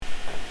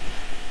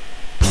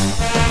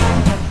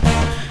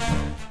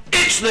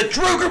the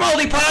Drew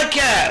Grimaldi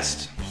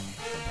Podcast.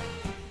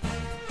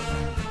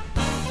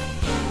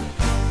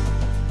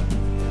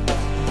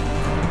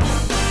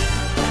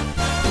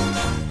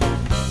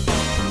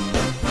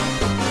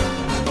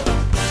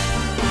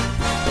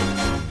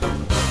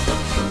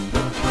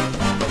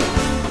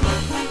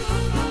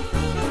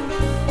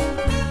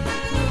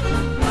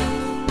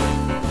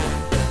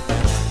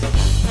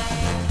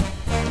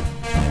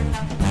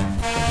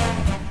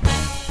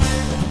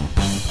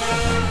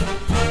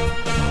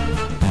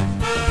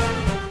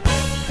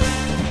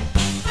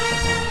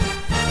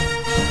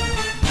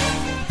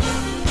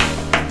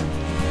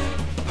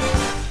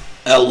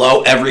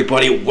 Hello,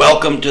 everybody.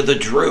 Welcome to the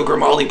Drew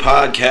Grimaldi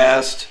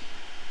Podcast.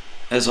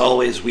 As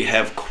always, we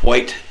have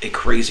quite a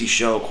crazy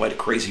show, quite a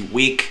crazy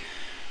week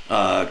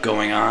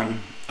going on.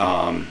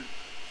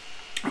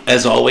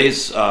 As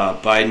always,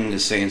 Biden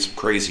is saying some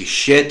crazy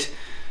shit.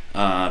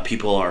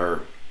 People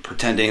are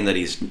pretending that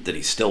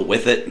he's still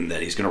with it and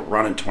that he's going to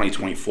run in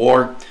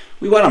 2024.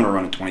 We want him to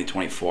run in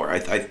 2024.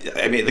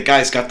 I mean, the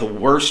guy's got the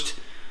worst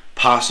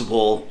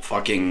possible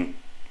fucking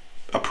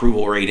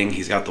approval rating.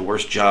 He's got the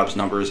worst jobs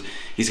numbers.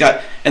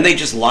 And they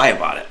just lie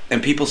about it.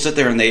 And people sit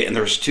there and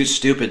they're too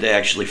stupid to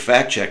actually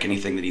fact check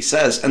anything that he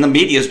says. And the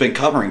media's been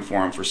covering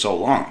for him for so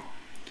long.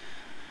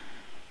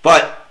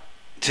 But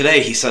today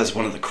he says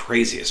one of the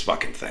craziest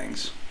fucking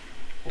things.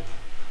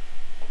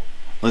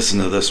 Listen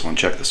to this one.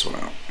 Check this one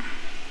out.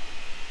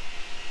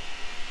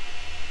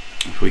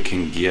 If we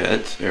can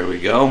there we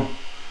go.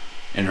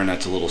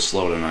 Internet's a little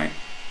slow tonight.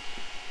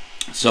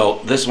 So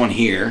this one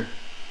here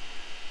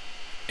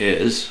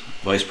is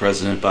Vice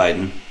President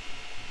Biden.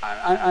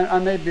 I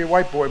may be a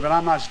white boy, but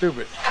I'm not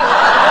stupid. I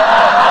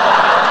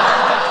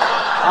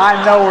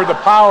know where the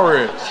power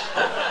is.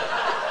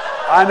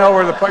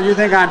 You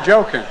think I'm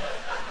joking?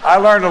 I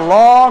learned a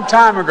long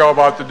time ago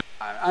about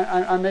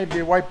I may be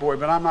a white boy,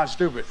 but I'm not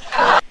stupid.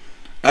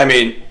 I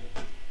mean,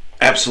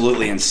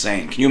 absolutely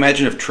insane. Can you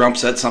imagine if Trump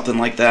said something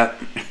like that?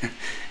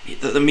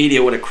 The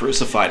media would have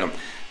crucified him.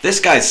 This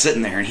guy's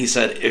sitting there and he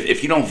said,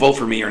 if you don't vote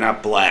for me, you're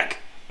not black.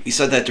 He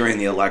said that during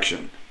the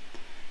election.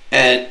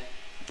 And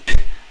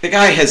the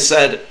guy has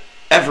said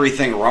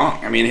everything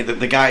wrong. I mean,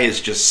 the guy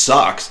just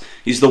sucks.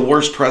 He's the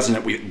worst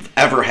president we've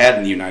ever had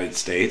in the United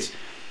States.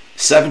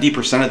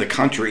 70% of the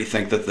country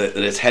think that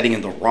it's heading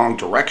in the wrong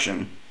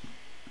direction.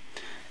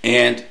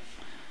 And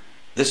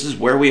this is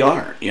where we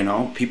are, you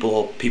know.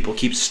 People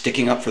keep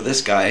sticking up for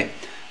this guy,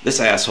 this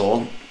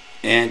asshole.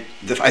 And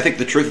I think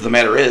the truth of the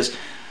matter is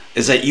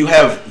that you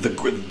have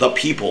the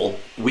people,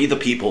 we the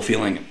people,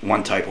 feeling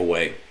one type of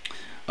way.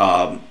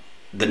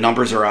 The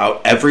numbers are out.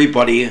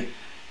 Everybody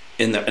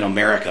in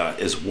America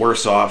is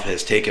worse off,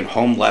 has taken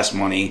home less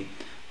money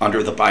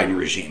under the Biden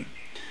regime.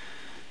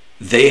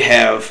 They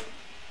have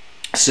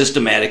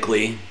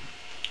systematically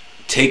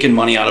taken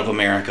money out of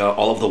America,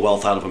 all of the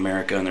wealth out of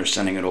America, and they're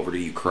sending it over to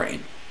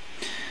Ukraine.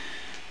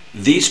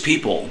 These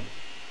people,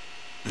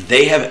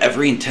 they have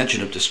every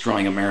intention of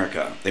destroying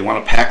America. They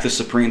want to pack the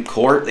Supreme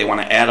Court. They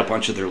want to add a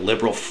bunch of their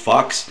liberal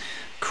fucks,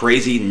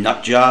 crazy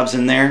nut jobs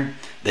in there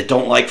that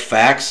don't like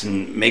facts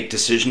and make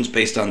decisions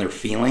based on their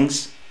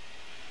feelings.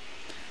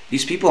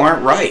 These people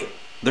aren't right.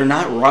 They're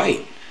not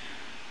right.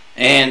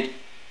 And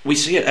we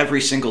see it every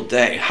single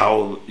day,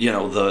 how, you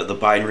know, the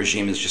Biden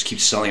regime just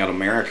keeps selling out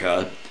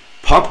America.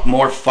 Pump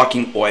more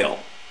fucking oil.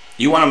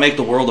 You want to make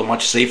the world a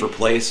much safer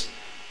place?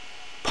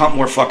 Pump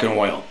more fucking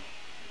oil.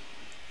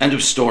 End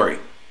of story.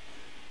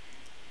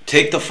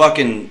 Take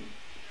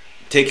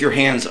your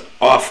hands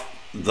off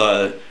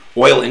the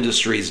oil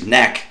industry's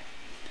neck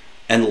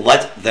and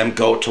let them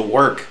go to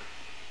work.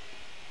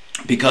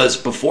 Because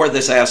before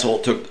this asshole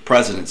took the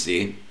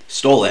presidency,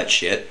 stole that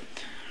shit,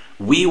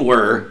 we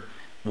were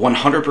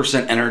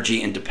 100%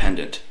 energy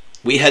independent.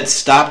 We had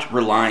stopped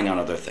relying on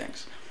other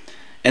things.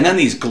 And then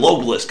these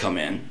globalists come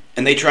in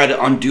and they try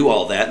to undo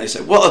all that, and they say,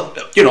 well,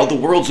 you know, the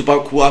world's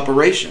about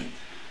cooperation.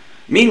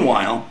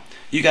 Meanwhile,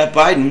 you got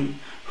Biden,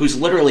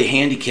 who's literally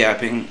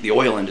handicapping the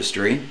oil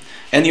industry,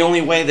 and the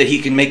only way that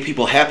he can make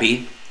people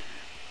happy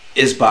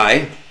is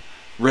by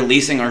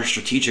releasing our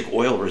strategic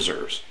oil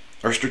reserves.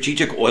 Our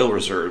strategic oil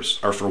reserves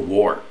are for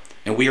war,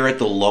 and we are at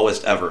the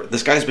lowest ever.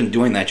 This guy's been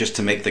doing that just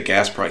to make the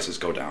gas prices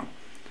go down.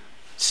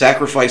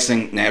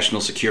 Sacrificing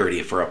national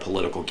security for a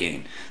political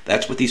gain.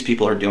 That's what these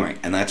people are doing,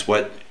 and that's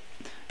what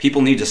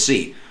people need to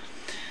see.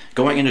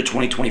 Going into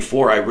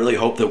 2024, I really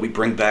hope that we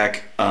bring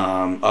back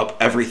up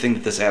everything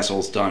that this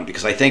asshole's done,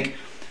 because I think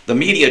the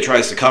media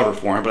tries to cover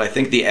for him, but I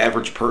think the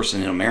average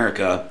person in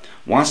America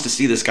wants to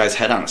see this guy's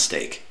head on a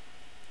stake.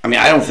 I mean,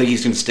 I don't think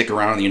he's going to stick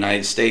around in the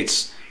United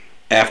States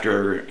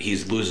after he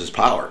loses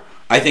power.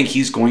 I think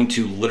he's going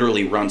to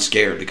literally run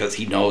scared because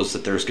he knows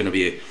that there's going to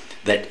be,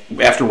 that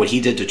after what he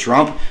did to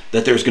Trump,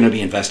 that there's going to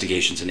be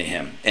investigations into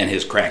him and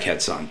his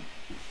crackhead son.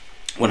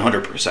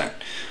 100%.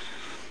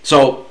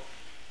 So,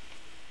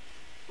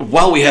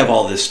 while we have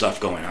all this stuff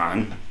going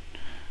on,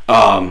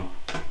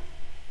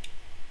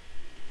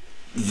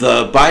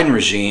 the Biden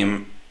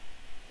regime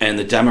and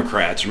the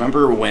Democrats,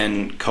 remember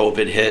when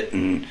COVID hit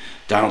and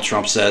Donald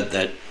Trump said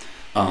that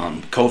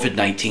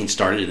COVID-19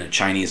 started in a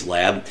Chinese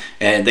lab,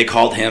 and they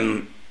called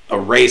him a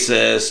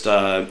racist,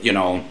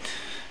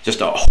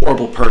 just a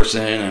horrible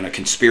person and a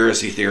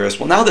conspiracy theorist.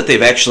 Well, now that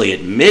they've actually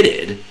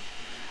admitted,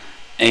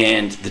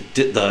 and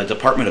the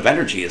Department of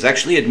Energy has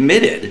actually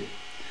admitted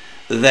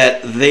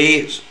that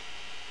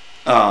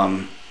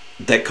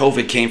that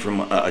COVID came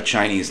from a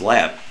Chinese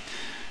lab,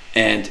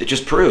 and it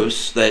just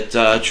proves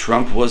that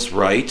Trump was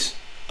right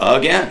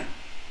again.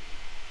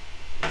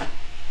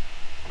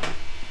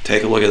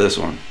 Take a look at this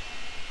one.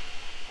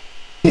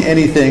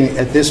 Anything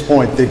at this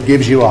point that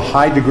gives you a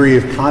high degree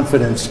of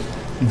confidence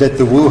that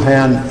the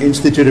Wuhan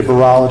Institute of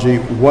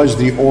Virology was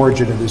the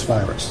origin of this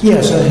virus?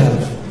 Yes, I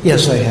have.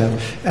 Yes, I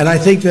have. And I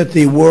think that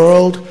the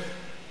World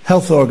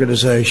Health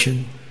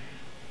Organization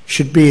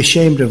should be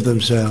ashamed of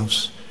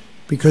themselves,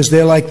 because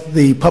they're like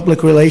the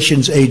public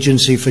relations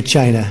agency for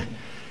China.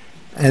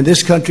 And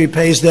this country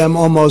pays them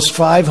almost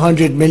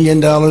 $500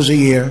 million a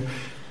year,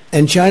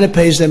 and China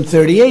pays them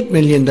 $38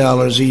 million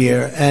a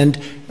year. And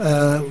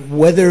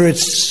whether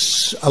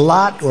it's a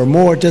lot or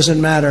more, it doesn't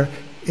matter.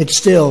 It's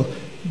still,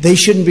 they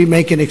shouldn't be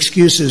making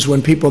excuses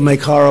when people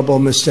make horrible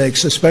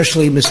mistakes,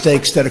 especially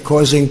mistakes that are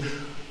causing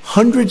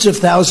hundreds of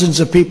thousands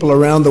of people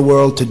around the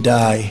world to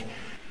die.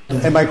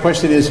 And my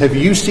question is, have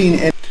you seen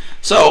any...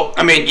 So,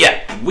 I mean, yeah,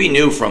 we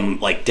knew from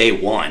like day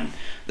one.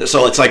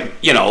 So it's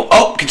like,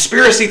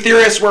 conspiracy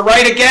theorists were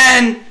right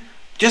again.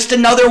 Just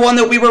another one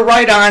that we were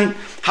right on.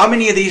 How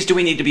many of these do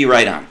we need to be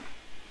right on?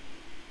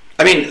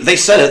 I mean, they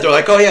said it. They're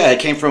like, oh yeah,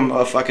 it came from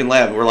a fucking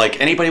lab. We're like,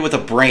 anybody with a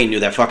brain knew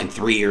that fucking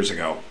 3 years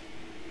ago.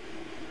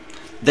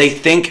 They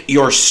think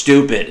you're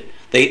stupid.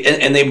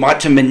 They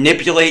want to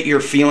manipulate your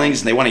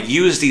feelings, and they want to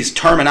use these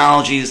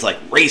terminologies like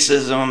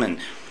racism and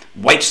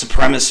white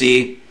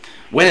supremacy,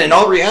 when in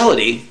all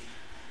reality,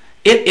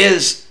 it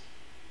is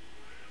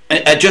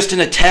just an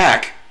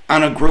attack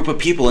on a group of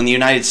people in the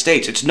United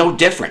States. It's no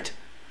different.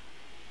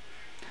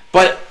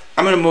 But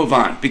I'm going to move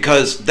on,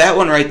 because that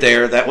one right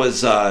there, that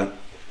was the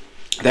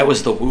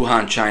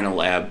Wuhan, China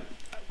lab.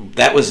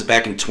 That was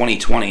back in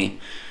 2020,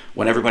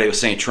 when everybody was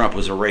saying Trump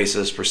was a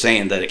racist for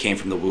saying that it came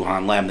from the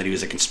Wuhan lab, that he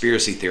was a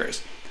conspiracy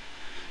theorist.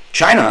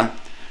 China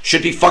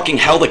should be fucking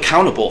held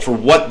accountable for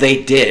what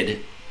they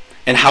did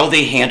and how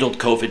they handled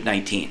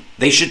COVID-19.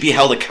 They should be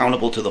held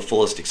accountable to the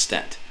fullest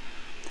extent.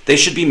 They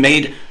should be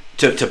made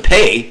to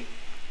pay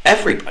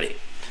everybody.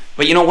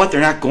 But you know what? They're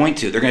not going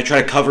to. They're going to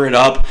try to cover it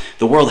up.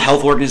 The World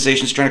Health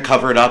Organization is trying to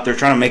cover it up. They're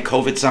trying to make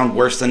COVID sound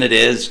worse than it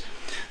is.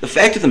 The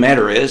fact of the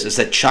matter is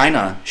that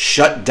China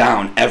shut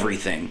down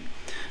everything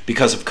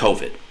because of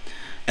COVID.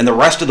 And the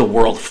rest of the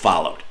world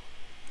followed.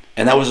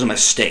 And that was a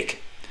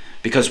mistake.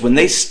 Because when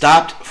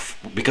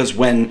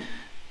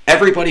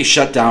everybody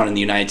shut down in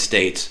the United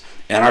States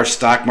and our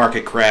stock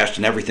market crashed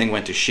and everything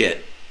went to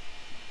shit,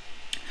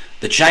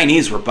 the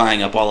Chinese were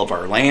buying up all of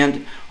our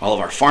land, all of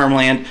our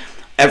farmland,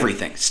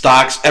 everything,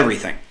 stocks,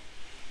 everything.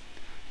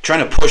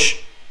 Trying to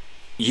push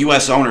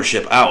U.S.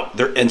 ownership out.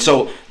 And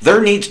so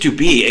there needs to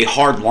be a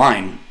hard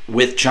line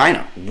with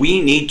China. We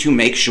need to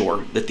make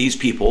sure that these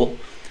people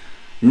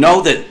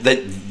know that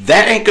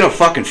ain't going to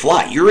fucking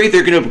fly. You're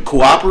either going to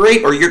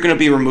cooperate or you're going to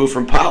be removed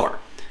from power.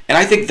 And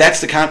I think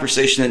that's the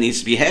conversation that needs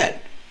to be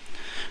had.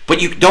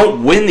 But you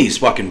don't win these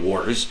fucking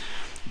wars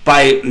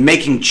by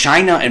making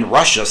China and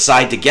Russia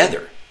side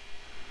together.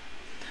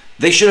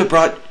 They should have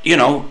brought,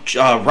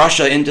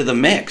 Russia into the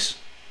mix.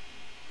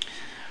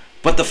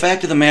 But the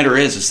fact of the matter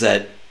is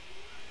that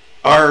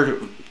our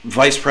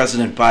Vice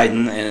President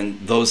Biden and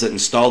those that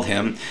installed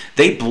him,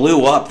 they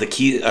blew up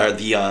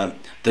the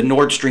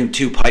Nord Stream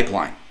 2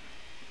 pipeline.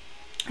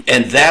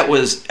 And that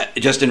was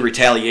just in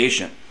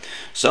retaliation.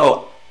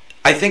 So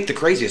I think the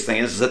craziest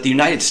thing is that the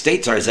United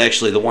States is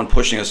actually the one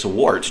pushing us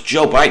towards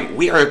Joe Biden.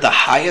 We are at the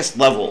highest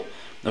level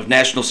of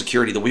national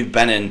security that we've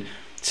been in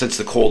since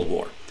the Cold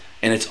War.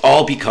 And it's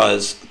all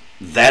because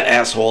that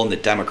asshole and the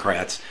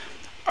Democrats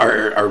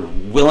are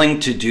willing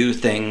to do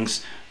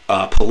things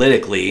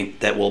politically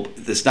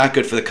that's not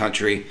good for the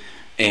country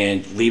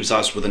and leaves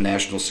us with a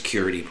national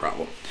security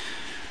problem.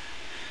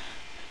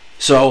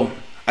 So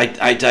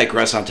I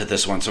digress onto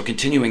this one. So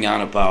continuing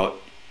on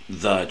about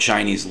the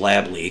Chinese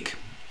lab leak,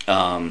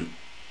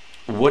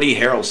 Woody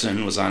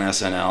Harrelson was on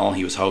SNL.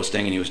 He was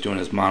hosting and he was doing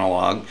his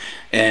monologue,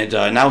 and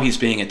now he's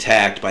being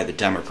attacked by the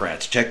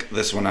Democrats. Check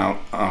this one out.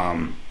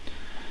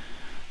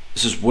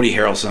 This is Woody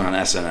Harrelson on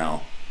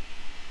SNL.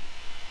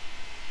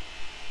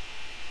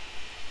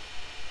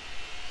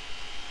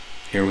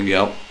 Here we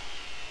go.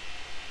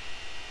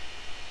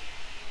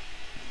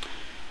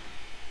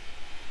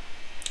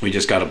 We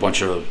just got a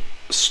bunch of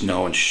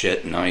snow and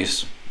shit and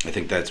ice. I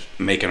think that's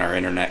making our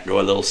internet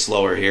go a little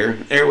slower here.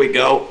 There we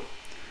go.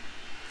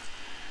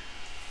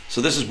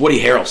 So this is Woody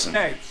Harrelson.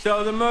 Hey,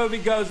 so the movie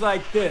goes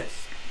like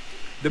this.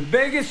 The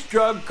biggest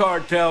drug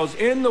cartels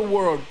in the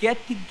world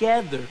get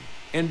together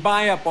and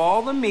buy up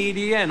all the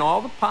media and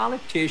all the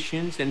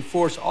politicians and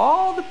force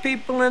all the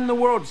people in the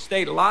world to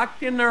stay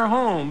locked in their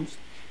homes,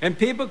 and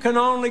people can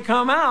only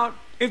come out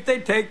if they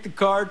take the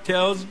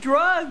cartel's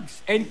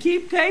drugs and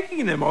keep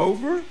taking them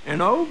over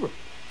and over.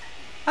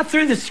 I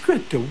threw the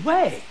script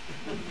away.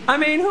 I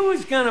mean, who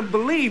is going to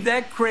believe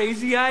that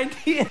crazy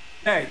idea?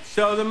 Hey,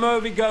 so the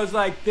movie goes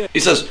like this. He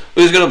says,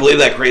 who's going to believe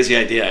that crazy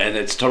idea? And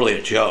it's totally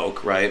a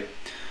joke, right?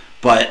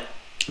 But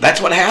that's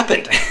what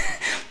happened.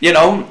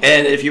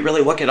 And if you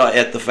really look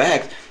at the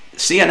fact,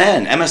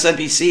 CNN,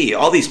 MSNBC,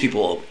 all these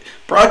people,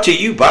 brought to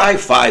you by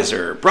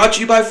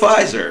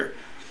Pfizer.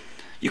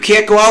 You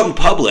can't go out in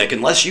public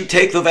unless you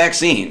take the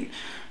vaccine.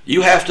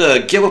 You have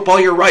to give up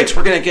all your rights.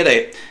 We're going to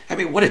get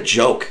what a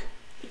joke.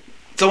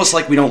 It's almost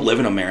like we don't live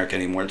in America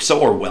anymore. It's so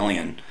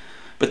Orwellian.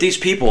 But these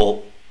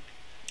people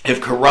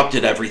have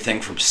corrupted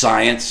everything from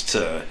science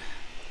to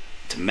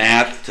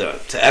math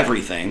to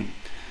everything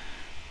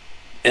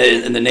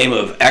in the name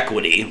of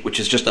equity, which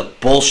is just a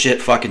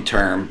bullshit fucking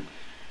term.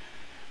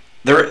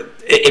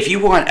 If you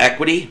want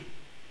equity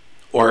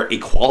or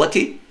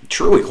equality,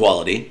 true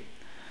equality,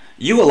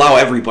 you allow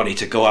everybody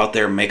to go out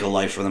there and make a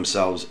life for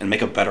themselves and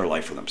make a better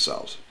life for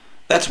themselves.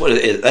 That's what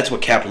it is. That's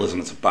what capitalism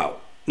is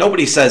about.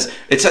 Nobody says,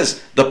 it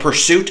says the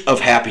pursuit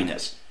of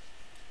happiness.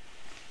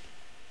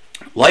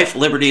 Life,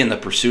 liberty, and the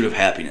pursuit of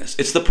happiness.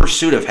 It's the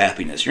pursuit of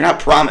happiness. You're not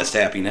promised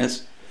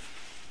happiness.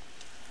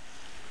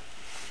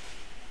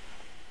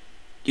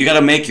 You got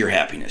to make your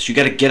happiness. You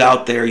got to get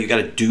out there. You got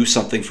to do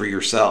something for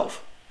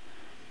yourself.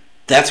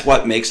 That's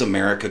what makes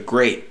America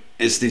great,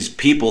 is these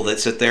people that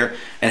sit there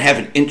and have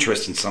an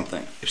interest in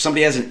something. If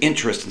somebody has an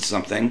interest in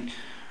something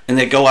and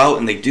they go out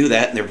and they do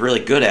that and they're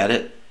really good at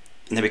it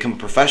and they become a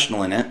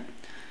professional in it,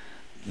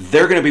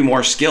 they're going to be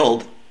more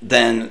skilled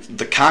than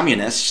the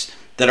communists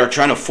that are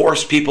trying to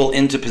force people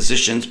into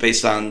positions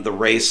based on the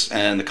race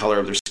and the color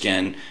of their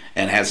skin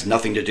and has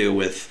nothing to do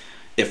with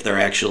if they're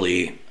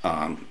actually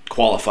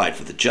qualified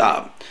for the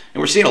job. And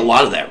we're seeing a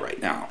lot of that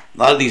right now. A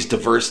lot of these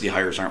diversity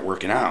hires aren't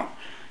working out.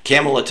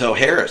 Kamala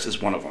Harris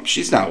is one of them.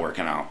 She's not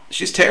working out.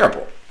 She's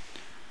terrible.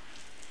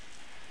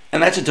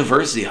 And that's a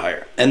diversity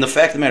hire. And the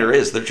fact of the matter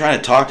is, they're trying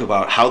to talk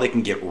about how they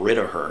can get rid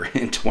of her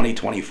in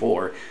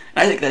 2024. And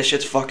I think that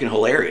shit's fucking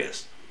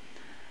hilarious.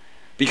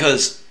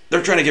 Because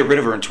they're trying to get rid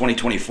of her in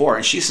 2024,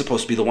 and she's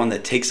supposed to be the one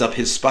that takes up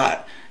his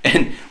spot.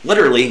 And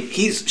literally,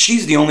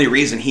 she's the only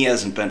reason he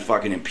hasn't been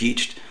fucking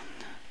impeached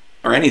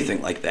or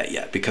anything like that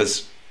yet.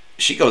 Because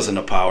she goes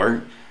into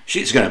power,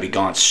 she's going to be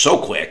gone so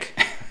quick.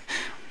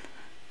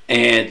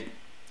 And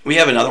we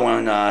have another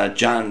one,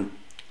 John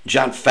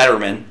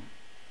Fetterman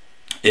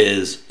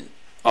is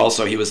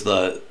also, he was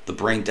the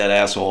brain dead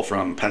asshole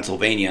from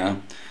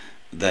Pennsylvania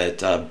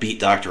that beat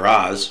Dr.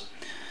 Oz.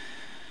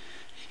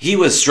 He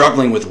was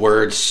struggling with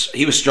words.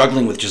 He was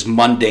struggling with just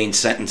mundane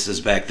sentences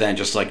back then,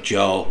 just like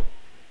Joe.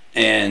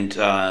 And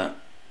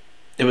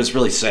it was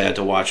really sad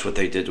to watch what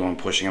they did to him,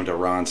 pushing him to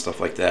Iran and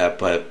stuff like that.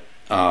 But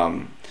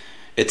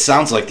it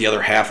sounds like the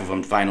other half of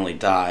him finally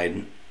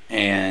died.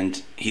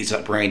 And he's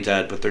brain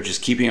dead, but they're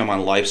just keeping him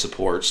on life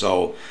support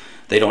so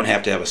they don't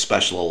have to have a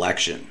special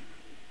election.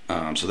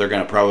 So they're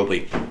going to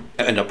probably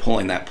end up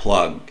pulling that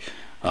plug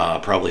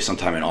probably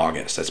sometime in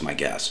August. That's my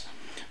guess.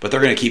 But they're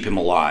going to keep him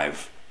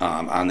alive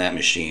on that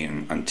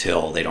machine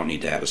until they don't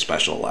need to have a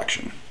special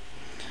election.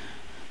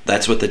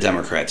 That's what the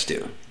Democrats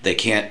do. They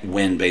can't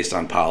win based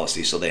on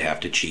policy, so they have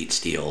to cheat,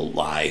 steal,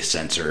 lie,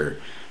 censor,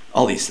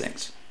 all these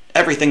things.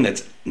 Everything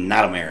that's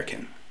not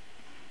American.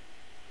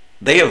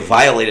 They have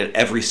violated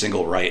every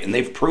single right, and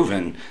they've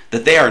proven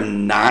that they are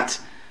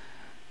not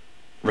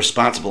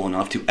responsible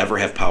enough to ever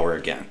have power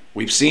again.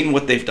 We've seen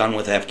what they've done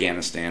with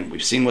Afghanistan.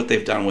 We've seen what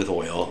they've done with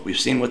oil. We've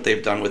seen what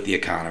they've done with the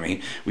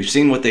economy. We've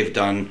seen what they've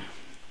done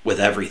with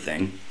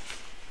everything,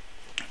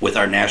 with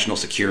our national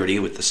security,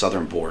 with the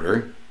southern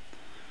border.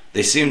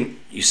 You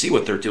see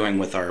what they're doing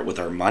with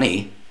our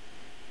money.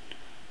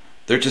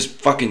 They're just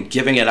fucking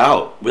giving it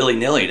out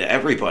willy-nilly to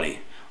everybody.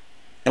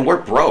 And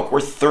we're broke. We're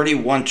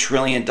 $31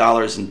 trillion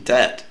in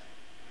debt.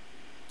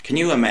 Can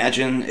you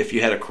imagine if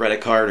you had a credit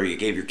card or you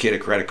gave your kid a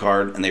credit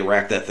card and they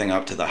racked that thing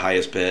up to the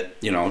highest bit,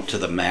 to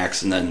the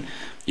max, and then,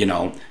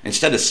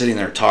 instead of sitting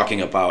there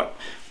talking about,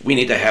 we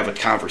need to have a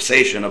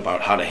conversation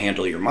about how to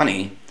handle your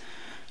money,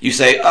 you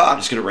say, I'm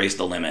just going to raise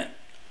the limit.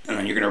 And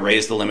then you're going to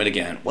raise the limit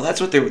again. Well, that's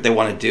what they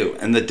want to do.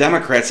 And the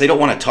Democrats, they don't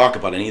want to talk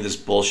about any of this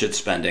bullshit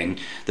spending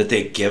that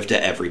they give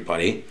to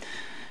everybody.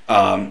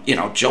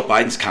 Joe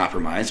Biden's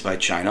compromised by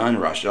China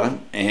and Russia.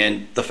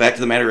 And the fact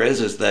of the matter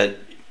is that,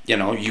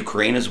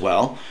 Ukraine as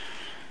well,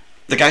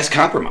 the guy's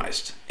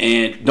compromised.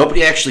 And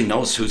nobody actually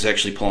knows who's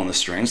actually pulling the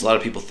strings. A lot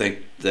of people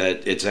think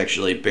that it's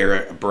actually Barry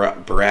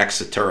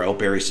Soetoro,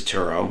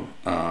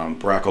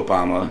 Barack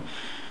Obama.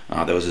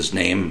 That was his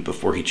name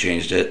before he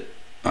changed it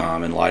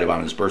and lied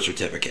about his birth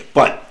certificate.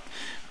 But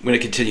I'm going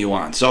to continue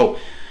on. So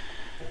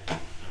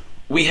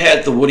we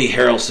had the Woody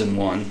Harrelson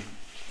one.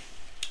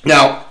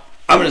 Now,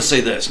 I'm going to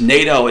say this.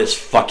 NATO is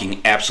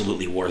fucking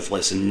absolutely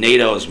worthless, and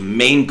NATO's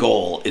main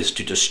goal is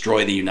to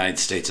destroy the United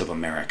States of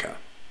America.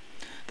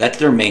 That's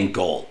their main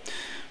goal.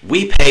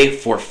 We pay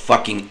for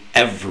fucking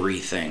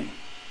everything.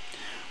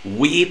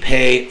 We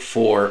pay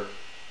for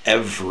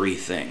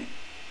everything.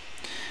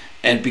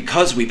 And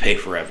because we pay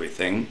for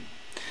everything,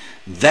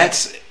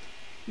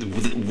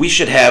 we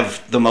should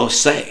have the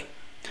most say.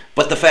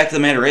 But the fact of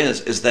the matter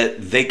is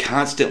that they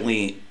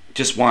constantly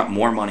just want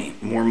more money,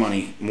 more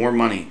money, more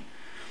money.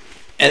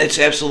 And it's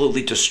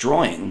absolutely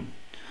destroying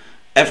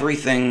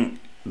everything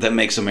that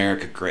makes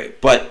America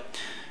great. But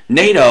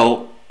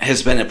NATO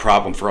has been a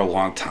problem for a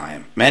long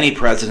time. Many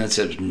presidents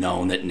have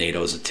known that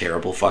NATO is a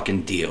terrible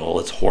fucking deal.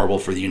 It's horrible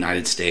for the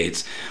United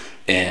States.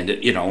 And,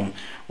 you know,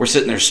 we're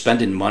sitting there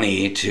spending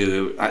money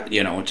to,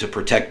 to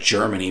protect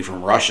Germany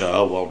from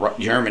Russia. Well,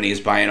 Germany is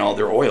buying all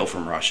their oil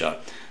from Russia.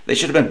 They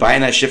should have been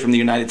buying that shit from the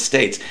United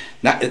States.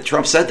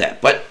 Trump said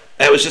that, but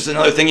that was just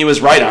another thing he was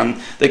right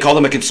on. They called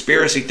him a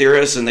conspiracy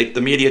theorist, and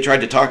the media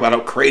tried to talk about how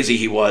crazy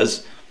he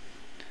was.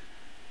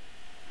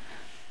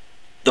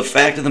 The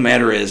fact of the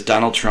matter is,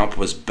 Donald Trump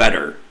was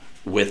better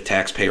with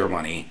taxpayer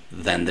money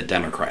than the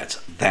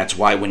Democrats. That's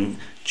why when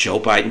Joe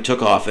Biden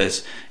took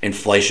office,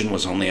 inflation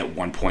was only at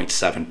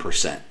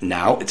 1.7%.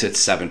 Now it's at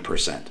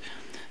 7%.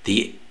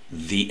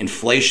 The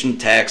inflation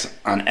tax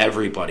on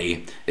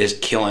everybody is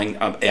killing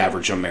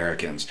average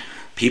Americans.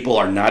 People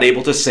are not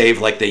able to save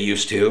like they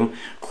used to.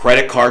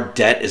 Credit card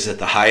debt is at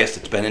the highest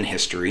it's been in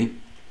history.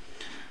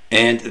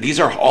 And these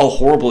are all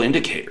horrible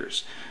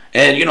indicators.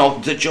 And,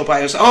 Joe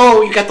Biden says,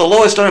 oh, you got the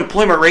lowest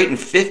unemployment rate in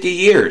 50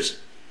 years.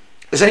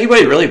 Is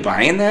anybody really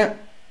buying that?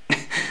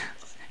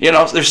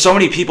 There's so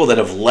many people that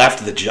have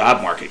left the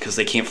job market because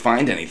they can't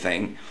find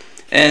anything.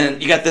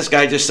 And you got this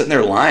guy just sitting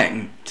there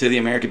lying to the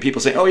American people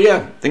saying, oh,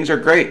 yeah, things are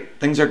great.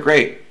 Things are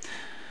great.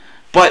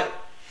 But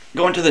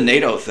going to the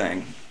NATO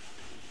thing,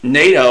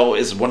 NATO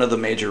is one of the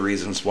major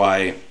reasons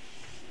why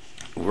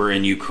we're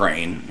in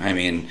Ukraine. I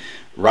mean,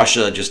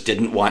 Russia just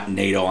didn't want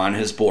NATO on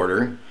his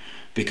border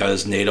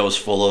because NATO's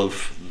full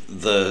of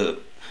the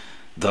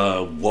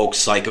woke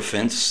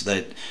sycophants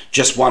that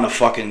just want to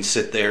fucking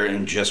sit there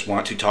and just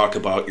want to talk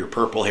about your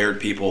purple-haired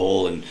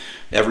people and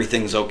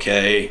everything's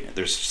okay.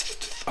 There's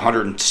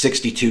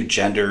 162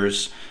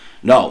 genders.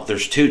 No,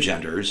 there's 2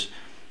 genders,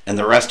 and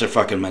the rest are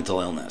fucking mental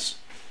illness.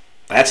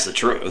 That's the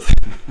truth.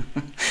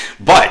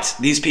 But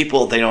these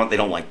people, they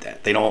don't like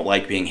that. They don't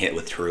like being hit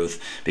with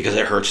truth because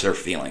it hurts their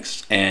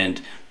feelings.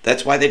 And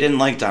that's why they didn't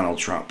like Donald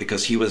Trump,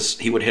 because he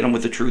would hit them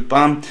with the truth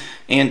bomb,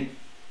 and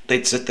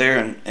they'd sit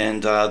there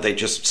and they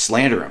just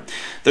slander him.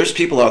 There's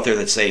people out there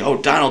that say,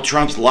 oh, Donald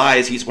Trump's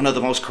lies, he's one of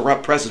the most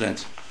corrupt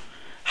presidents.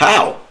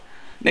 How?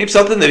 Name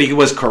something that he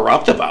was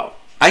corrupt about.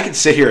 I can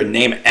sit here and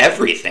name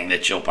everything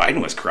that Joe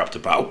Biden was corrupt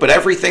about, but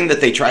everything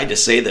that they tried to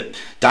say that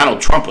Donald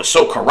Trump was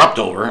so corrupt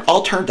over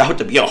all turned out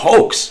to be a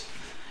hoax.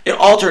 It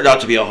all turned out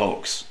to be a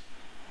hoax.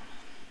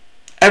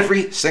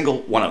 Every single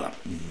one of them.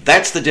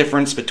 That's the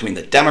difference between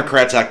the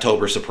Democrats'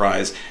 October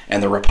surprise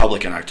and the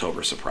Republican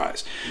October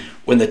surprise.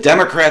 When the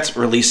Democrats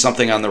release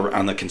something on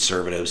the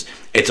conservatives,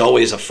 it's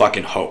always a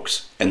fucking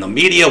hoax. And the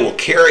media will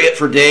carry it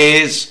for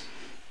days,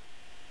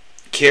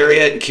 carry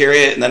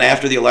it, and then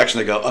after the election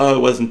they go, oh,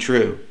 it wasn't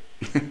true.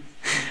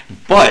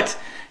 But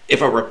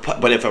if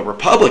a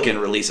Republican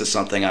releases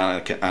something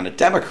on a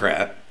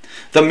Democrat,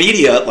 the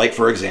media, like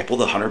for example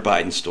the Hunter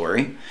Biden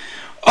story,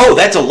 oh,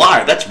 that's a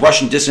lie. That's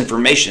Russian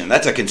disinformation.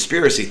 That's a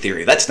conspiracy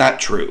theory. That's not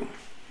true.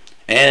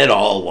 And it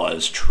all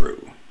was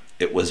true.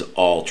 It was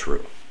all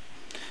true.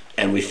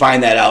 And we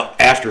find that out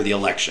after the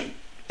election.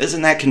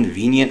 Isn't that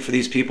convenient for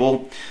these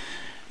people?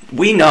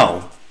 We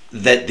know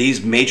that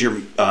these major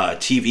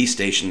TV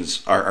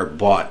stations are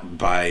bought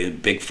by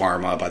Big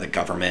Pharma, by the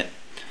government,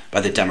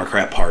 by the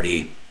Democrat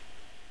Party.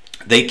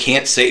 They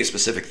can't say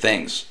specific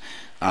things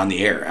on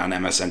the air, on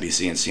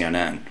MSNBC and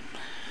CNN.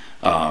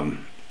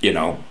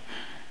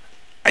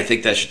 I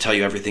think that should tell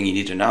you everything you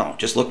need to know.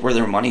 Just look where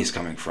their money's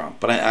coming from.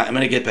 But I'm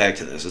going to get back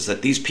to this, is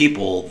that these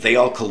people, they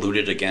all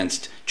colluded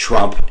against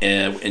Trump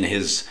in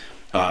his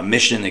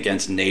mission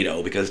against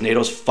NATO, because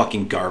NATO's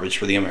fucking garbage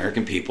for the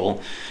American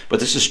people. But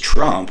this is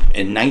Trump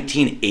in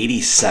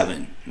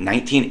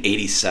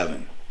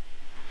 1987,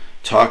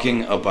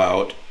 talking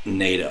about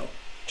NATO.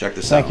 Check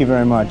this out. Thank you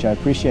very much. I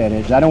appreciate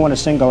it. I don't want to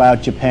single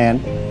out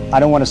Japan. I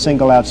don't want to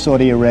single out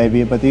Saudi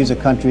Arabia, but these are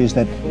countries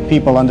that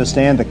people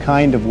understand the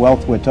kind of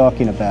wealth we're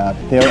talking about.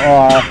 There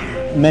are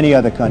many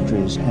other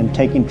countries and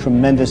taking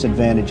tremendous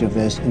advantage of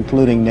this,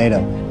 including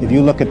NATO. If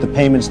you look at the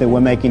payments that we're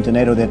making to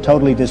NATO, they're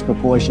totally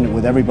disproportionate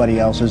with everybody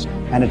else's,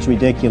 and it's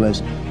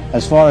ridiculous.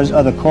 As far as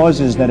other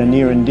causes that are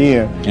near and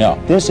dear,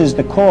 this is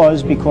the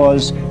cause,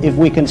 because if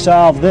we can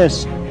solve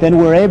this, then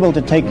we're able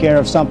to take care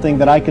of something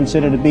that I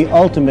consider to be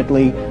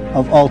ultimately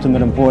of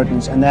ultimate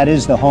importance, and that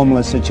is the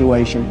homeless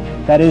situation,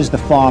 that is the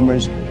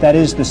farmers, that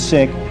is the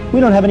sick. We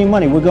don't have any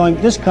money.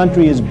 This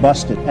country is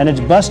busted, and it's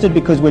busted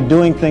because we're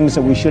doing things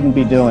that we shouldn't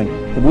be doing.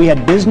 If we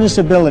had business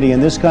ability in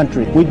this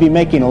country, we'd be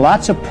making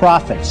lots of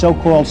profit,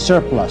 so-called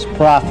surplus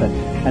profit,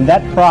 and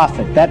that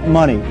profit, that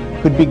money,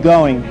 could be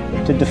going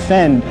to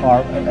defend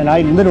and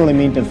I literally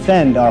mean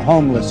defend our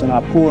homeless and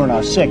our poor and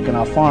our sick and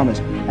our farmers.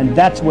 And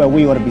that's where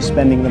we ought to be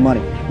spending the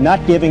money,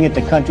 not giving it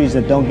to countries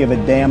that don't give a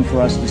damn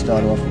for us to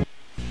start off.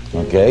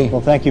 Okay. Well,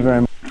 thank you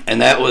very much.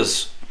 And that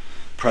was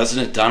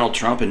President Donald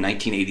Trump in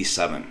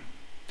 1987.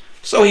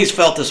 So he's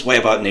felt this way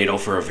about NATO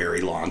for a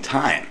very long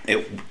time.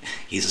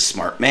 He's a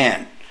smart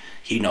man.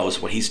 He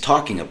knows what he's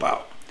talking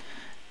about.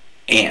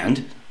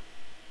 And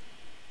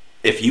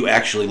if you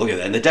actually look at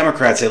that. And the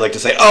Democrats, they like to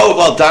say, oh,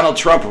 well, Donald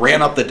Trump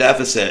ran up the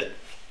deficit.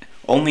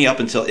 Only up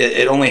until,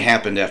 it only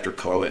happened after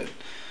COVID.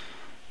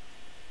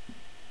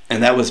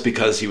 And that was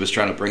because he was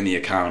trying to bring the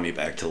economy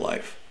back to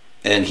life.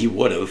 And he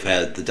would have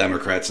had the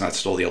Democrats not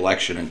stole the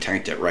election and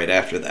tanked it right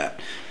after that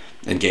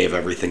and gave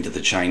everything to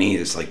the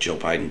Chinese like Joe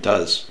Biden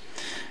does.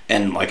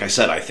 And like I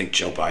said, I think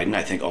Joe Biden,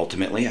 I think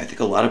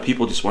a lot of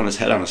people just want his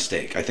head on a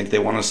stake. I think they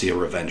want to see a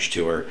revenge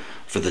tour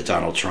for the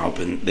Donald Trump,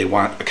 and they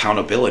want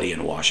accountability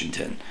in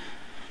Washington.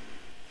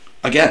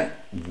 Again,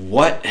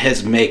 what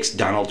makes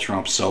Donald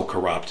Trump so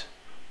corrupt?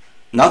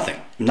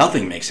 Nothing.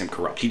 Nothing makes him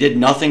corrupt. He did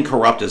nothing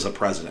corrupt as a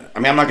president. I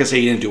mean, I'm not going to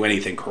say he didn't do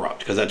anything corrupt,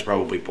 because that's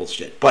probably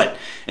bullshit. But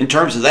in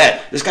terms of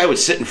that, this guy would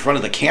sit in front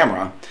of the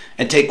camera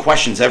and take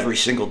questions every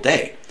single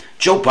day.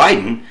 Joe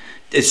Biden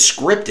is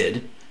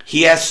scripted.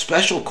 He asks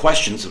special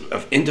questions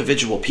of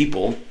individual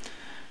people,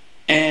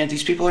 and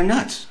these people are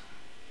nuts.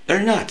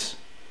 They're nuts.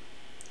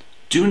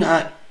 Do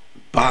not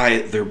buy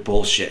their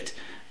bullshit.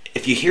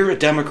 If you hear a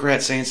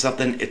Democrat saying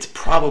something, it's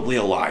probably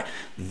a lie.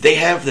 They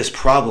have this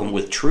problem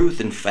with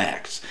truth and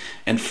facts.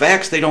 And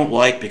facts they don't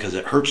like because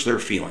it hurts their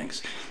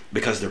feelings.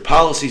 Because their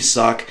policies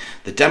suck.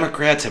 The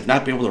Democrats have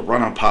not been able to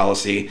run on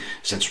policy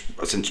since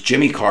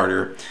Jimmy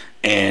Carter,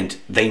 and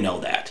they know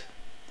that.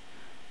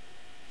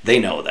 They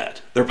know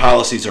that. Their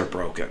policies are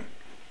broken.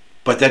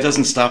 But that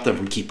doesn't stop them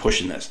from keep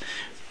pushing this.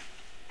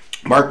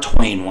 Mark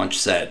Twain once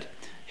said,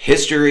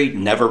 history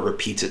never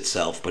repeats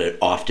itself, but it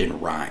often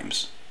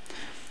rhymes.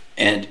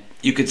 And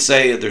you could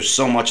say there's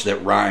so much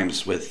that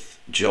rhymes with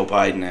Joe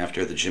Biden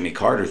after the Jimmy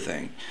Carter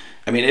thing.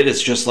 I mean, it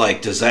is just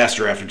like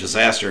disaster after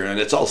disaster, and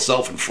it's all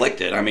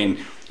self-inflicted. I mean,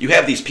 you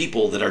have these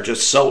people that are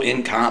just so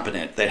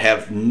incompetent that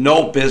have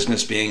no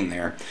business being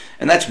there.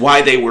 And that's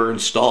why they were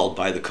installed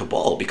by the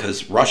cabal,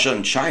 because Russia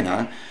and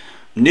China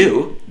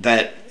knew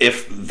that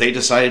if they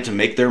decided to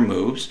make their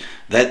moves,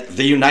 that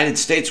the United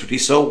States would be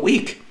so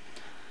weak.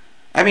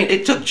 I mean,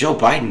 it took Joe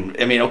Biden.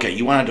 I mean, okay,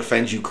 you want to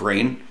defend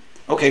Ukraine?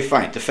 Okay,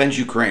 fine, defend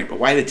Ukraine. But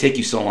why did it take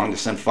you so long to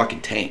send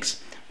fucking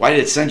tanks? Why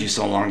did it send you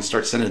so long to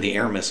start sending the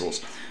air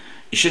missiles?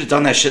 You should have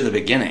done that shit in the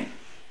beginning.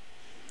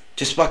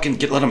 Just fucking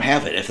let them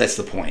have it, if that's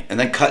the point. And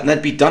then cut, and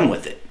then be done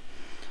with it.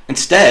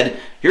 Instead,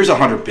 here's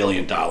 $100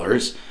 billion.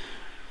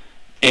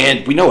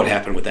 And we know what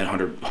happened with that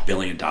 $100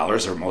 billion,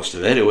 or most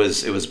of it. It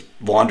was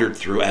laundered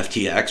through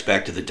FTX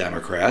back to the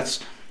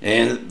Democrats.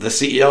 And the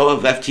CEO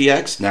of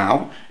FTX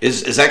now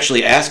is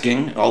actually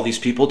asking all these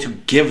people to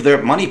give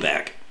their money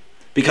back.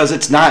 Because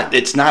it's not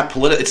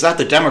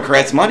the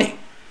Democrats' money.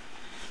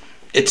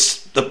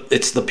 It's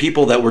the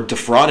people that were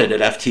defrauded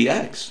at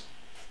FTX.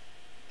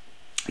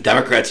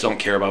 Democrats don't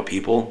care about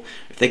people.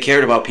 If they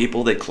cared about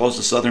people, they'd close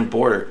the southern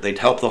border. They'd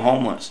help the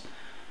homeless.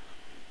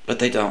 But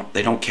they don't.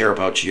 They don't care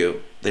about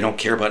you. They don't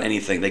care about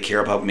anything. They care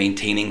about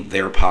maintaining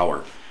their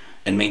power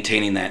and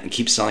maintaining that and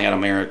keep selling out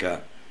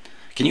America.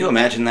 Can you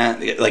imagine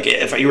that? Like,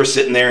 if you were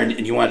sitting there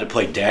and you wanted to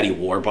play Daddy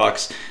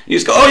Warbucks, and you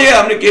just go, "Oh yeah,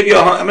 I'm going to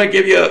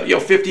give you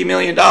 $50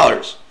 million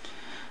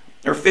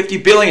or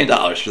 $50 billion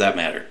for that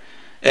matter."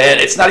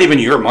 And it's not even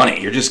your money.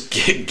 You're just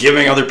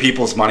giving other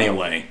people's money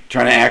away,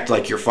 trying to act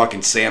like you're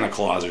fucking Santa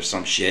Claus or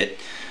some shit.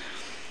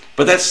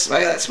 But that's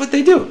what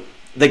they do.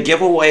 They give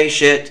away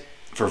shit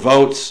for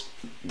votes.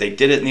 They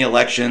did it in the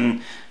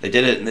election. They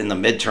did it in the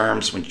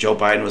midterms when Joe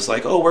Biden was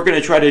like, "Oh, we're going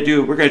to try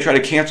to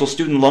cancel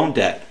student loan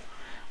debt."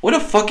 What a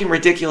fucking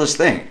ridiculous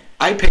thing.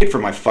 I paid for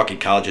my fucking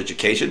college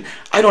education.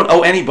 I don't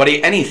owe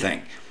anybody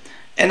anything.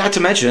 And not to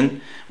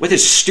mention, with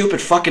his stupid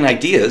fucking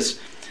ideas,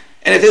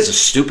 and it is a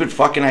stupid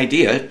fucking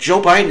idea,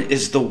 Joe Biden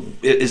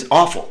is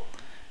awful.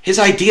 His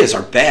ideas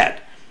are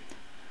bad.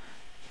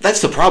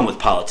 That's the problem with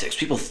politics.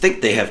 People think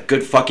they have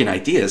good fucking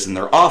ideas and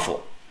they're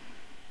awful.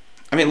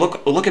 I mean, look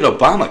at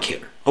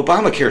Obamacare.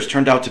 Obamacare has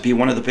turned out to be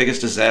one of the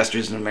biggest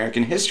disasters in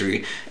American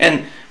history,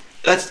 and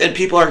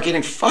people are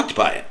getting fucked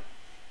by it.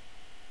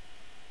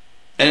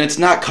 And it's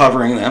not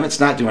covering them. It's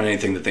not doing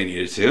anything that they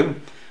needed to.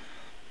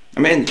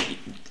 I mean,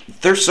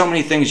 there's so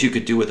many things you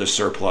could do with a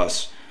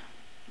surplus,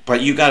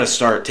 but you got to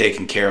start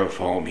taking care of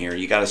home here.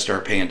 You got to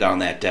start paying down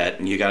that debt,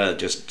 and you got to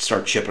just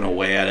start chipping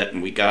away at it.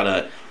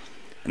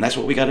 And that's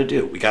what we got to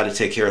do. We got to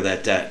take care of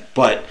that debt.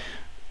 But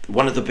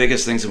one of the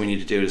biggest things that we need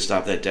to do to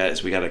stop that debt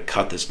is we got to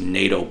cut this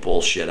NATO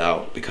bullshit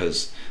out,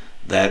 because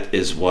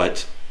that's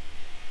what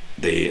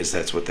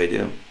they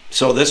do.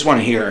 So this one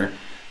here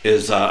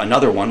is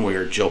another one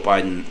where Joe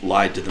Biden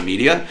lied to the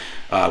media.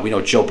 We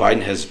know Joe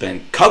Biden has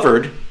been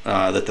covered,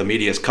 that the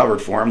media has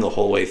covered for him the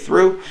whole way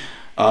through,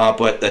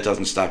 but that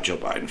doesn't stop Joe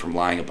Biden from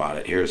lying about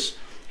it.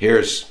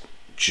 Here's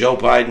Joe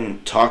Biden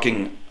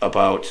talking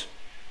about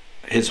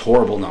his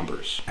horrible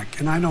numbers.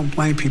 And I don't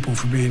blame people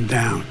for being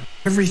down.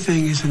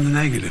 Everything is in the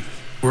negative.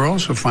 We're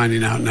also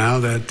finding out now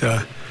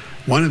that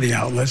one of the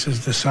outlets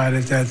has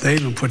decided that they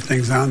even put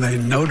things on they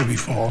know to be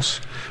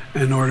false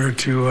in order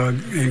to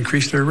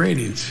increase their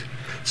ratings.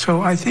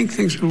 So I think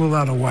things are a little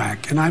out of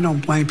whack, and I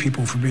don't blame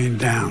people for being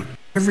down.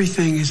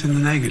 Everything is in the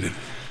negative.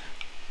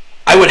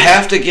 I would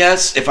have to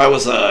guess, if I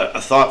was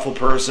a thoughtful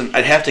person,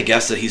 I'd have to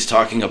guess that he's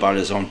talking about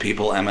his own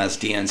people,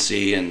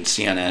 MSDNC and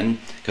CNN,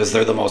 because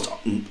they're the most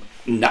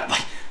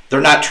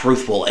they're not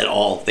truthful at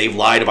all. They've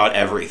lied about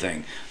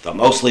everything. The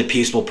mostly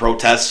peaceful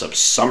protests of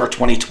summer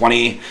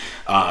 2020,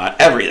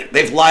 everything.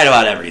 They've lied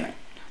about everything.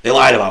 They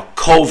lied about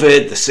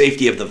COVID, the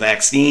safety of the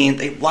vaccine.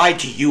 They lied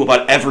to you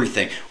about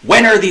everything.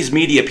 When are these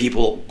media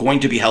people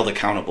going to be held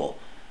accountable?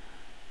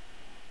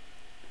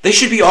 They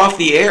should be off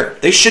the air.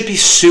 They should be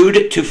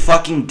sued to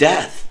fucking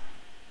death.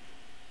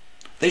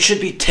 They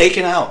should be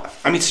taken out.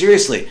 I mean,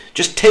 seriously,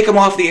 just take them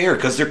off the air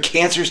because they're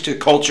cancers to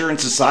culture and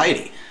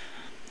society.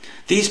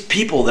 These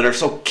people that are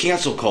so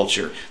cancel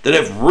culture, that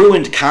have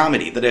ruined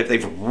comedy,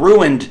 they've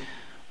ruined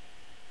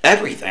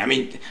everything. I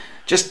mean,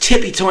 just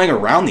tippy-toeing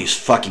around these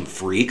fucking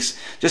freaks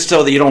just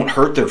so that you don't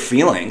hurt their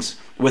feelings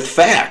with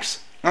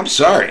facts. I'm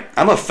sorry.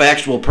 I'm a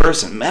factual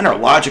person. Men are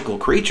logical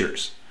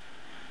creatures.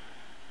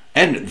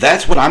 And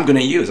that's what I'm going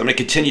to use. I'm going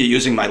to continue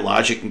using my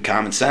logic and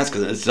common sense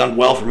because it's done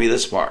well for me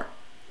this far.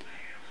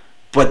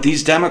 But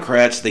these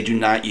Democrats, they do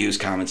not use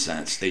common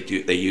sense. They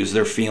use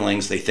their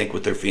feelings. They think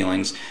with their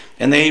feelings.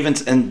 And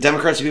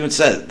Democrats have even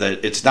said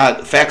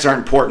that facts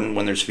aren't important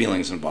when there's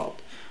feelings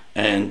involved.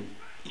 And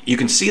you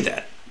can see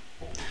that.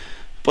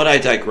 But I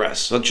digress.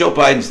 So Joe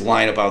Biden's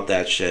lying about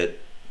that shit.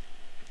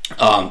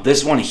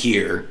 This one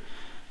here,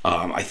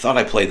 I thought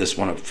I played this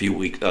one a few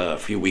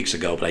weeks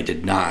ago, but I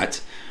did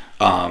not.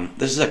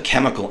 This is a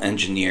chemical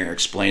engineer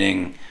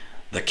explaining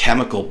the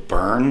chemical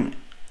burn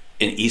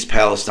in East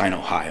Palestine,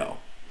 Ohio.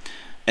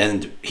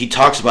 And he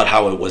talks about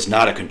how it was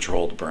not a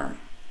controlled burn.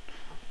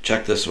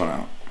 Check this one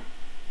out.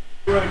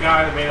 You were the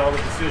guy that made all the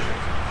decisions.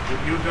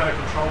 You've got a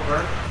controlled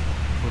burn?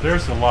 Well,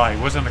 there's the lie. It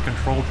wasn't a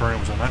controlled burn, it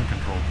was an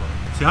uncontrolled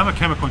burn. See, I'm a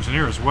chemical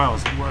engineer as well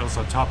as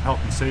a top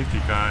health and safety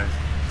guy.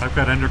 I've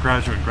got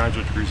undergraduate and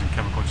graduate degrees in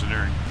chemical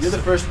engineering. You're the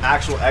first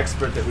actual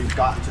expert that we've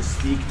gotten to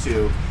speak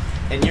to.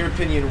 In your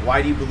opinion,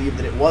 why do you believe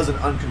that it was an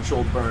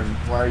uncontrolled burn?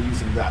 Why are you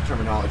using that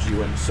terminology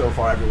when so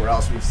far everywhere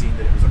else we've seen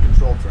that it was a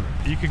controlled burn?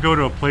 You can go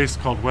to a place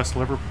called West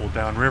Liverpool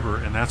downriver,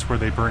 and that's where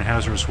they burn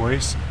hazardous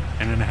waste.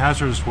 And in a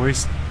hazardous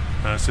waste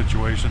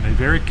situation, they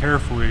very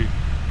carefully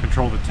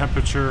control the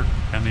temperature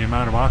and the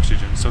amount of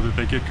oxygen so that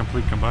they get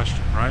complete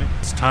combustion, right?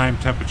 It's time,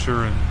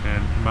 temperature,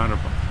 and amount of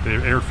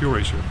the air-fuel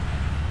ratio.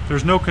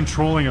 There's no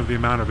controlling of the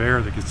amount of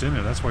air that gets in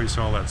there. That's why you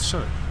saw all that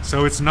soot.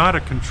 So it's not a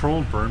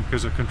controlled burn,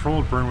 because a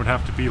controlled burn would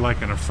have to be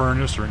like in a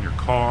furnace or in your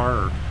car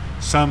or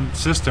some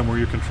system where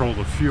you control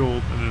the fuel,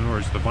 in other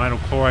words, the vinyl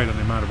chloride and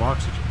the amount of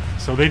oxygen.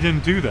 So they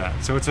didn't do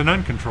that. So it's an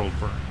uncontrolled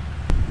burn.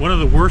 One of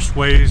the worst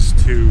ways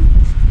to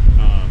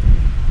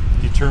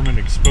determine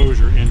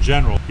exposure in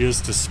general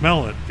is to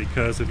smell it,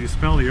 because if you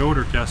smell the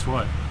odor, guess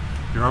what?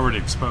 You're already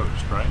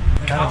exposed, right?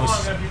 How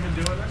long have you been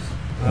doing this?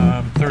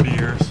 30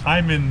 years.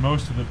 I'm in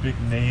most of the big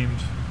named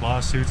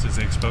lawsuits as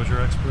an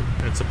exposure expert.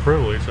 It's a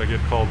privilege. I get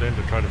called in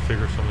to try to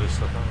figure some of this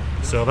stuff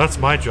out. So that's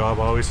my job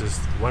always, is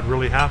what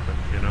really happened,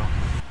 you know?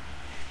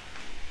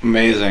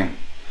 Amazing.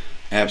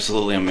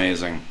 Absolutely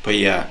amazing. But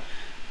yeah,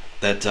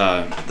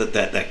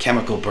 that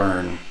chemical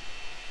burn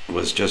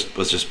was just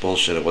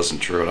bullshit. It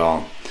wasn't true at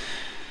all.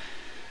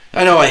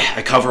 I know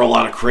I cover a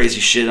lot of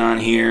crazy shit on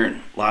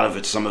here. A lot of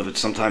it, some of it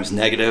sometimes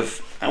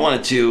negative. I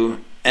wanted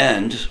to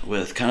end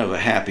with kind of a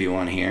happy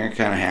one here.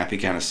 Kind of happy,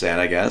 kind of sad,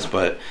 I guess.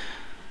 But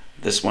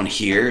this one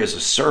here is a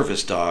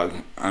service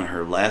dog on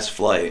her last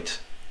flight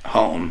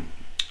home.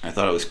 I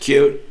thought it was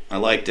cute. I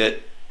liked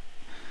it.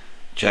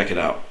 Check it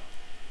out.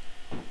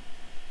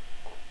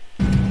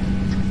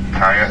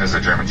 Kaya is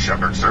a German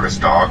Shepherd service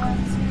dog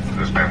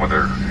who's been with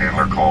her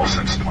handler Cole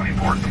since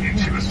 2014.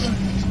 She was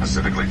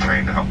specifically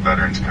trained to help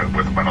veterans cope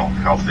with mental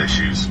health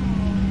issues.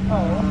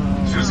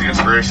 She was the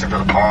inspiration for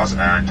the PAWS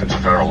Act. It's a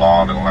federal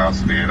law that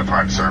allows the VA to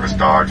find service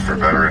dogs for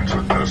veterans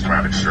with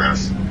post-traumatic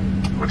stress,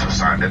 which was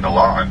signed into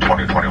law in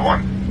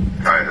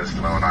 2021. Kaya has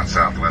flown on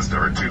Southwest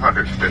over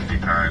 250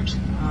 times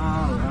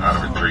out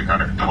of her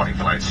 320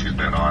 flights she's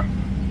been on.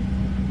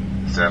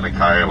 Sadly,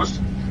 Kaya was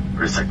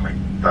recently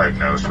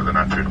diagnosed with an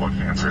untreatable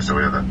cancer, so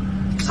we have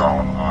the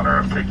solemn honor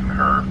of taking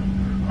her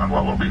on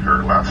what will be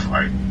her last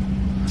flight.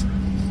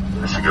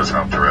 As she goes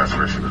home to rest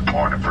where she was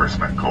born and first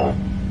met Cole.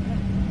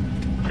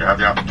 If you have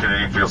the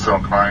opportunity and feel so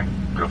inclined,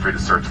 feel free to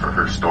search for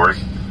her story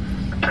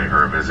and pay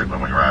her a visit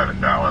when we arrive in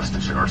Dallas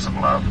to show her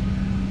some love.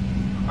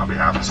 On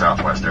behalf of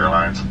Southwest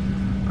Airlines,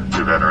 the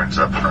two veterans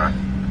up front,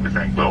 we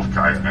thank both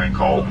Kaya and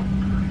Cole, a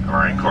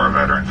Marine Corps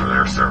veteran, for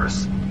their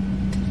service.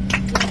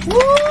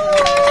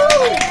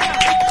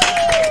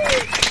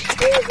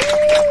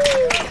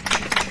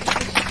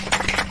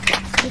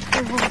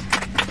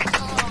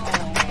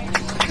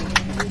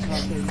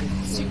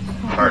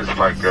 As far as the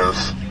flight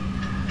goes,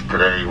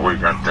 today we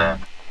got that.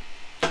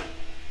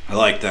 I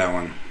like that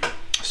one.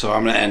 So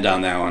I'm going to end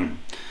on that one.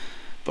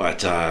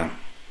 But,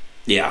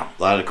 yeah,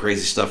 a lot of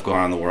crazy stuff going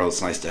on in the world.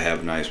 It's nice to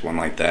have a nice one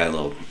like that. A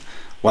little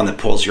one that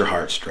pulls your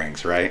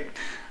heartstrings, right?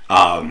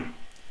 God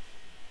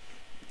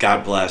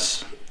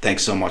bless.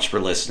 Thanks so much for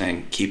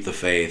listening. Keep the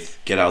faith.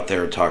 Get out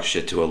there and talk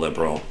shit to a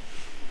liberal.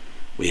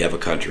 We have a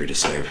country to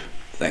save.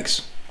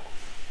 Thanks.